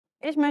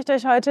Ich möchte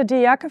euch heute die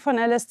Jacke von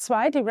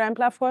LS2, die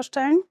Rambla,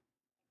 vorstellen.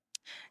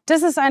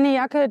 Das ist eine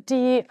Jacke,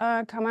 die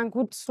kann man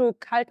gut zu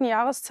kalten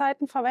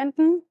Jahreszeiten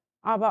verwenden,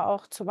 aber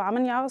auch zu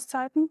warmen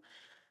Jahreszeiten.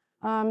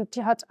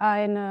 Die hat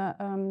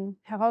eine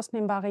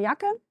herausnehmbare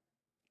Jacke.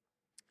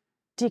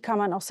 Die kann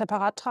man auch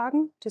separat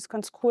tragen, die ist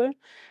ganz cool.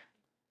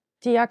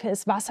 Die Jacke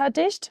ist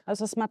wasserdicht,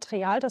 also das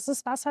Material, das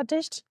ist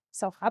wasserdicht,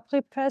 ist auch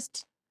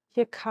abriebfest.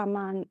 Hier kann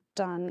man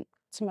dann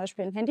zum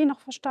Beispiel ein Handy noch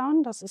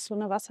verstauen. Das ist so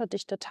eine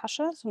wasserdichte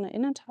Tasche, so eine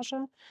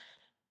Innentasche.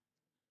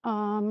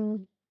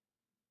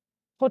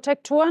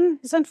 Protektoren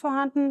sind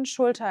vorhanden,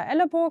 Schulter,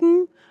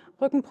 Ellenbogen.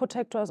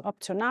 Rückenprotektor ist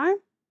optional.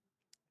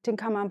 Den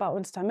kann man bei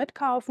uns dann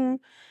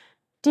mitkaufen.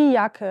 Die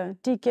Jacke,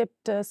 die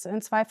gibt es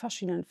in 2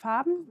 verschiedenen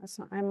Farben.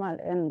 Also einmal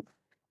in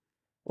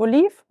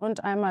Oliv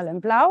und einmal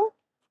in Blau.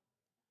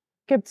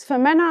 Gibt es für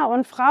Männer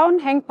und Frauen,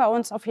 hängt bei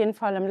uns auf jeden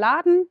Fall im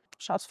Laden.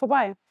 Schaut's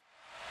vorbei.